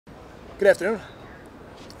Good afternoon.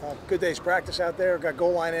 Good day's practice out there. Got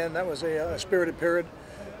goal line in. That was a spirited period.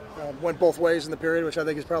 Went both ways in the period, which I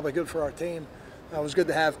think is probably good for our team. It was good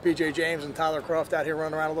to have P.J. James and Tyler Croft out here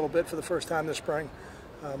running around a little bit for the first time this spring.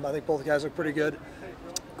 I think both guys look pretty good.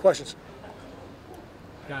 Questions?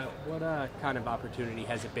 What kind of opportunity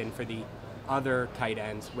has it been for the other tight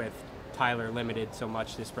ends with Tyler limited so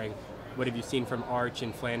much this spring? What have you seen from Arch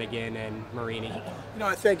and Flanagan and Marini?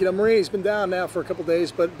 I think Marini's been down now for a couple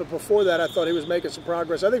days, but before that I thought he was making some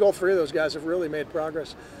progress. I think all three of those guys have really made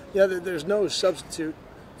progress. There's no substitute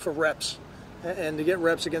for reps, and to get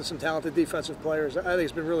reps against some talented defensive players, I think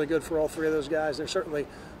it's been really good for all three of those guys. They're certainly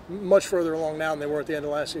much further along now than they were at the end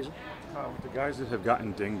of last season. The guys that have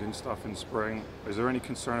gotten dinged and stuff in spring, is there any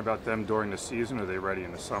concern about them during the season? Are they ready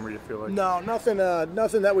in the summer, you feel like? No, nothing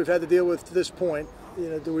that we've had to deal with to this point.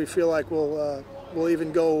 Do we feel like we'll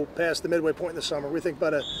even go past the midway point in the summer? We think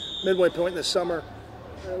by the midway point in the summer,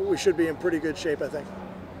 we should be in pretty good shape, I think.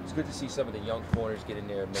 It's good to see some of the young corners get in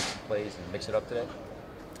there and make some plays and mix it up today.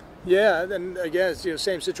 Yeah, and again, it's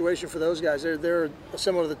same situation for those guys. They're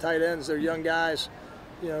similar to the tight ends. They're young guys.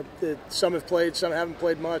 Some have played, some haven't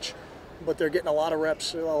played much, but they're getting a lot of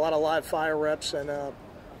reps, a lot of live fire reps, and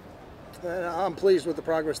I'm pleased with the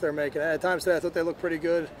progress they're making. At times today, I thought they looked pretty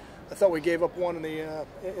good. I thought we gave up one in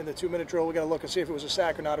the 2-minute drill. We got to look and see if it was a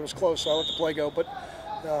sack or not. It was close, so I let the play go. But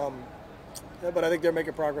I think they're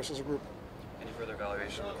making progress as a group. Any further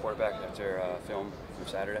evaluation of the quarterback after film from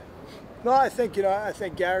Saturday? No, I think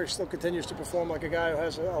Gary still continues to perform like a guy who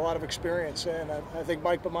has a lot of experience, and I think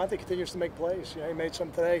Mike Bamonte continues to make plays. He made some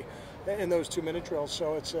today in those 2-minute drills,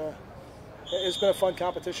 so it's been a fun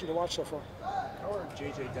competition to watch so far. How are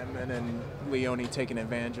J.J. Denman and Leone taking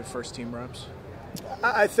advantage of first-team reps?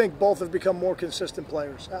 I think both have become more consistent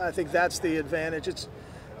players. I think that's the advantage.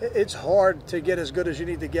 It's hard to get as good as you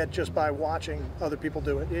need to get just by watching other people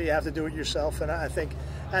do it. You have to do it yourself, and I think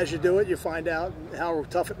as you do it, you find out how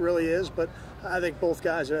tough it really is. But I think both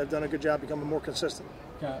guys have done a good job becoming more consistent.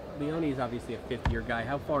 Leone is obviously a fifth-year guy.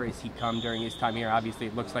 How far has he come during his time here? Obviously,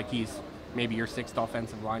 it looks like he's maybe your sixth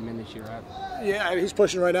offensive lineman this year. Yeah, he's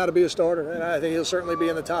pushing right now to be a starter, and I think he'll certainly be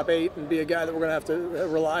in the top 8 and be a guy that we're going to have to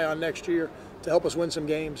rely on next year to help us win some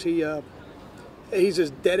games. He's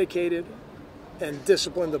as dedicated and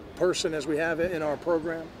disciplined a person as we have in our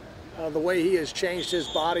program. The way he has changed his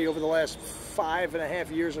body over the last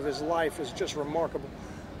 5.5 years of his life is just remarkable.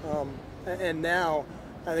 And now,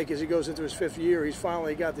 I think as he goes into his 5th year, he's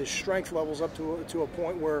finally got his strength levels up to a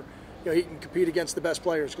point where he can compete against the best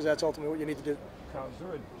players, because that's ultimately what you need to do. Is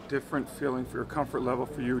there a different feeling for your comfort level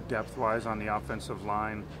for you depth-wise on the offensive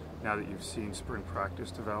line now that you've seen spring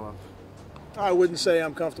practice develop? I wouldn't say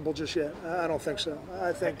I'm comfortable just yet. I don't think so.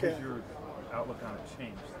 I think your outlook on it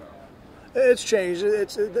changed, though. It's changed.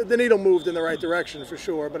 The needle moved in the right direction for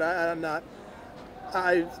sure, but I'm not.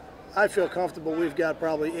 I feel comfortable. We've got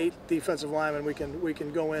probably 8 defensive linemen we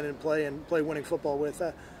can go in and play winning football with.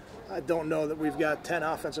 I don't know that we've got 10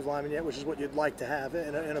 offensive linemen yet, which is what you'd like to have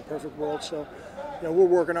in a perfect world. So, we're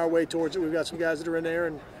working our way towards it. We've got some guys that are in there,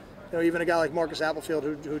 and even a guy like Marcus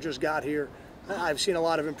Applefield who just got here. I've seen a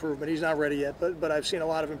lot of improvement. He's not ready yet, but I've seen a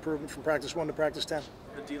lot of improvement from practice 1 to practice 10.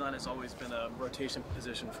 The D-line has always been a rotation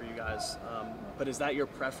position for you guys, but is that your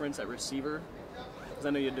preference at receiver? Because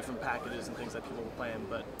I know you have different packages and things that people are playing,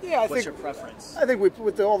 but what's your preference? I think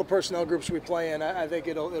with all the personnel groups we play in, I think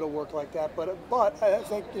it'll work like that. But I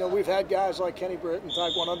think we've had guys like Kenny Britt and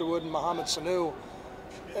Taekwon Underwood and Mohamed Sanu,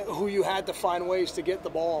 who you had to find ways to get the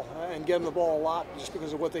ball and get them the ball a lot just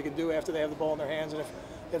because of what they can do after they have the ball in their hands. And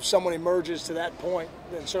if someone emerges to that point,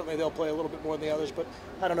 then certainly they'll play a little bit more than the others. But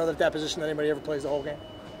I don't know that position that anybody ever plays the whole game.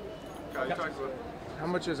 How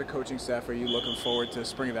much as a coaching staff are you looking forward to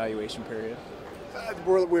spring evaluation period?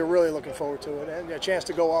 We're really looking forward to it, and a chance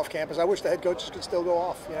to go off campus. I wish the head coaches could still go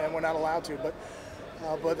off, and we're not allowed to.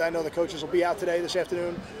 But I know the coaches will be out today, this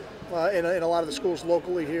afternoon, in a lot of the schools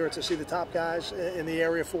locally here to see the top guys in the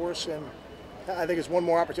area for us. And I think it's one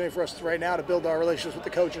more opportunity for us right now to build our relationships with the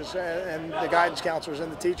coaches and the guidance counselors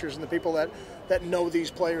and the teachers and the people that know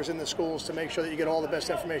these players in the schools, to make sure that you get all the best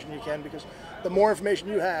information you can, because the more information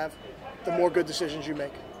you have, the more good decisions you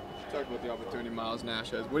make. Talk about the opportunity Miles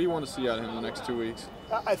Nash has. What do you want to see out of him in the next 2 weeks?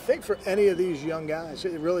 I think for any of these young guys,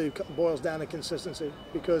 it really boils down to consistency,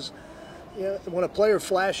 because when a player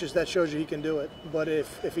flashes, that shows you he can do it. But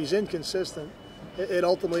if he's inconsistent, it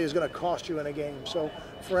ultimately is going to cost you in a game. So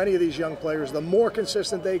for any of these young players, the more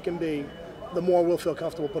consistent they can be, the more we'll feel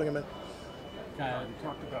comfortable putting them in. You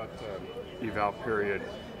talked about eval period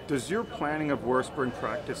Does your planning of where spring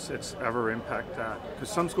practice sits ever impact that? Because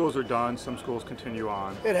some schools are done, some schools continue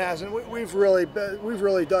on. It hasn't. We've really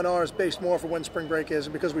done ours based more for when spring break is,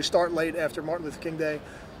 and because we start late after Martin Luther King Day,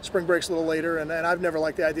 spring break's a little later, and I've never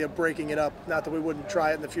liked the idea of breaking it up. Not that we wouldn't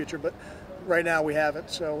try it in the future, but right now we haven't.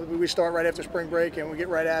 So we start right after spring break and we get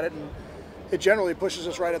right at it, and it generally pushes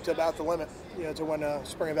us right up to about the limit, to when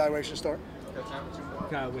spring evaluations start.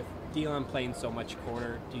 With Dion playing so much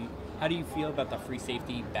corner, how do you feel about the free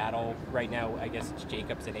safety battle right now? I guess it's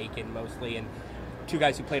Jacobs and Aiken mostly, and two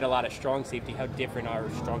guys who played a lot of strong safety. How different are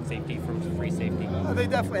strong safety from free safety? They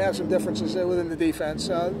definitely have some differences within the defense,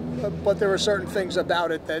 but there are certain things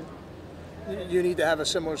about it that you need to have a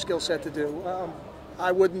similar skill set to do.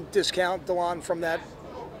 I wouldn't discount DeLon from that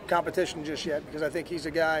competition just yet, because I think he's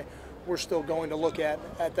a guy we're still going to look at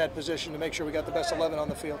that position to make sure we got the best 11 on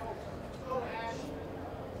the field.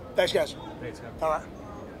 Thanks, guys. Thanks, Kevin. All right.